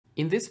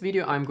In this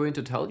video, I'm going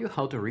to tell you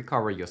how to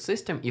recover your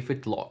system if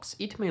it locks.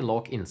 It may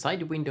lock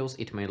inside Windows,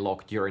 it may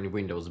lock during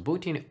Windows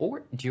booting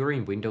or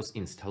during Windows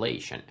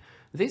installation.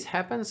 This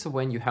happens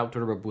when you have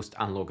Turbo-Boost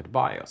Unlocked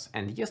BIOS,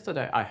 and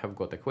yesterday I have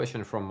got a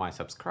question from my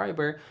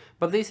subscriber,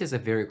 but this is a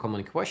very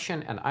common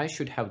question and I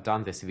should have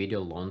done this video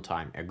a long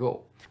time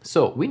ago.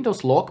 So,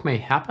 Windows lock may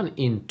happen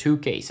in two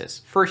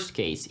cases. First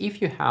case,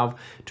 if you have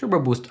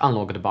Turbo-Boost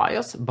Unlocked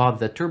BIOS, but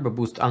the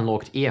Turbo-Boost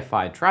Unlocked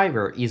EFI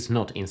driver is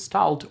not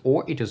installed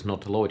or it is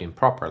not loading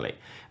properly.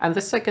 And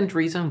the second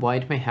reason why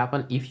it may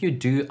happen if you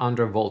do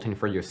undervolting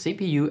for your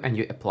CPU and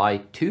you apply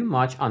too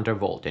much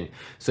undervolting,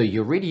 so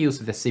you reduce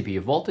the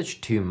CPU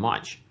voltage too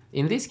much.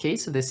 In this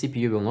case, the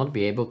CPU will not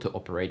be able to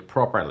operate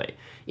properly.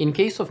 In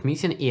case of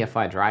missing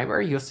EFI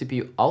driver, your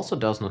CPU also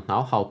does not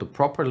know how to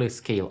properly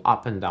scale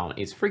up and down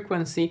its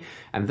frequency,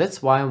 and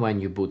that's why when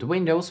you boot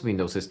Windows,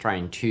 Windows is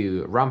trying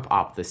to ramp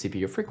up the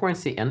CPU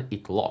frequency and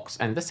it locks,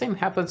 and the same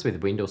happens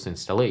with Windows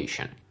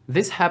installation.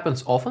 This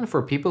happens often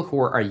for people who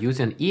are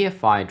using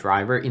EFI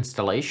driver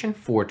installation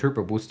for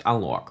Turbo-Boost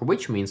Unlock,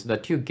 which means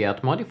that you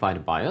get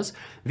modified BIOS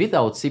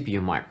without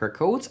CPU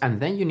microcodes and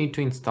then you need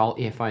to install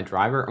EFI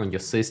driver on your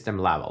system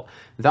level.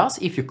 Thus,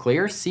 if you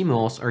clear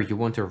CMOS or you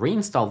want to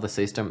reinstall the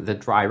system, the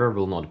driver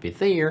will not be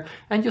there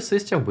and your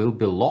system will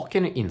be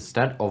locking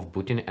instead of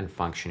booting and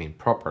functioning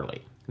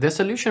properly. The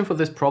solution for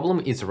this problem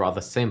is rather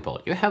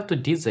simple. You have to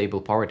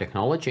disable power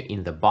technology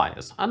in the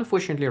BIOS.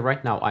 Unfortunately,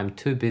 right now I'm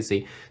too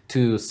busy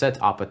to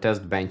set up a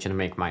test bench and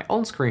make my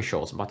own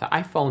screenshots, but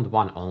I found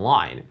one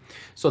online.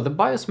 So the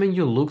BIOS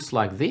menu looks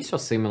like this or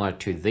similar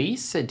to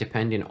this,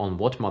 depending on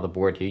what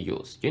motherboard you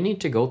use. You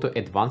need to go to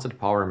Advanced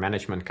Power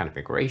Management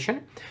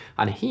Configuration,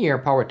 and here,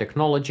 power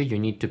technology, you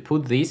need to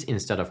put this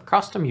instead of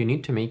custom, you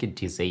need to make it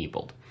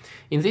disabled.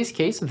 In this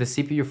case, the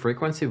CPU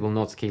frequency will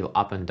not scale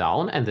up and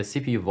down and the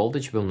CPU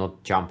voltage will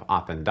not jump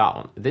up and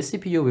down. The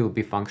CPU will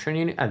be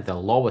functioning at the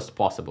lowest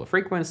possible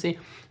frequency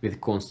with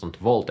constant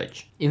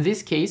voltage. In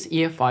this case,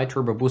 EFI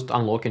Turbo-Boost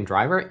Unlocking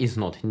driver is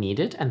not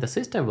needed and the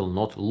system will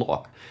not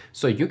lock.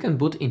 So you can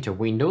boot into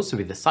Windows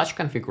with such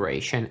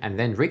configuration and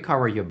then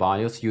recover your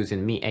BIOS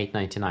using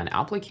Mi899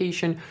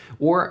 application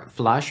or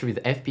flash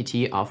with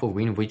FPT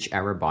AlphaWin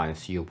whichever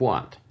BIOS you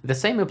want. The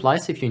same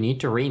applies if you need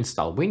to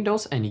reinstall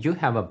Windows and you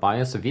have a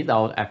BIOS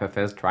without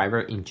FFS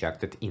driver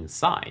injected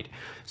inside.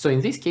 So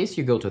in this case,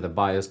 you go to the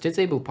BIOS,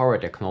 disable power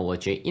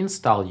technology,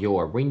 install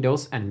your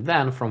Windows, and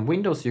then from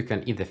Windows you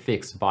can either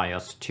fix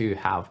BIOS to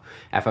have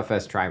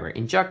FFS driver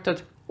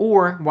injected,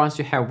 or once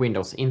you have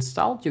Windows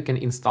installed, you can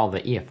install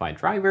the EFI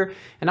driver,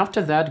 and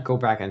after that go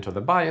back into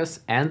the BIOS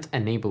and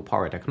enable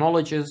power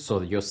technologies so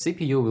that your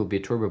CPU will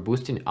be turbo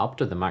boosting up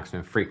to the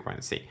maximum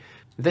frequency.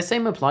 The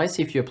same applies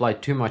if you apply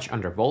too much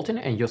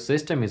undervolting and your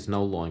system is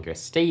no longer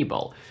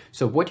stable.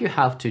 So what you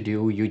have to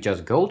do, you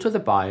just go to the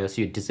BIOS,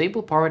 you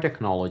disable power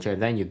technology,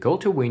 then you go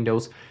to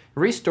Windows,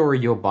 restore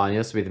your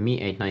BIOS with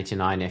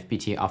Mi899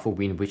 FPT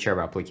AlphaWin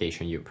whichever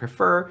application you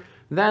prefer,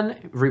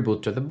 then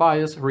reboot to the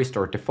BIOS,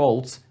 restore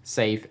defaults,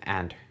 save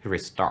and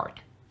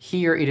restart.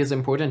 Here it is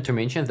important to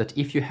mention that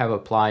if you have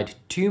applied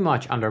too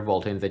much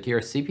undervolting that your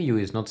CPU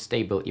is not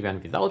stable even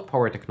without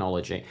power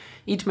technology,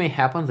 it may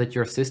happen that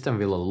your system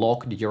will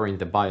lock during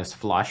the BIOS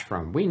flash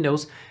from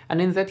Windows,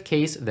 and in that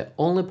case the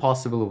only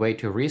possible way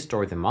to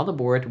restore the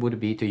motherboard would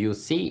be to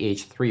use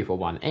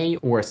CH341A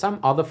or some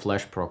other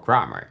flash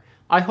programmer.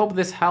 I hope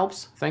this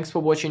helps, thanks for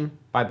watching,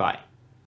 bye bye.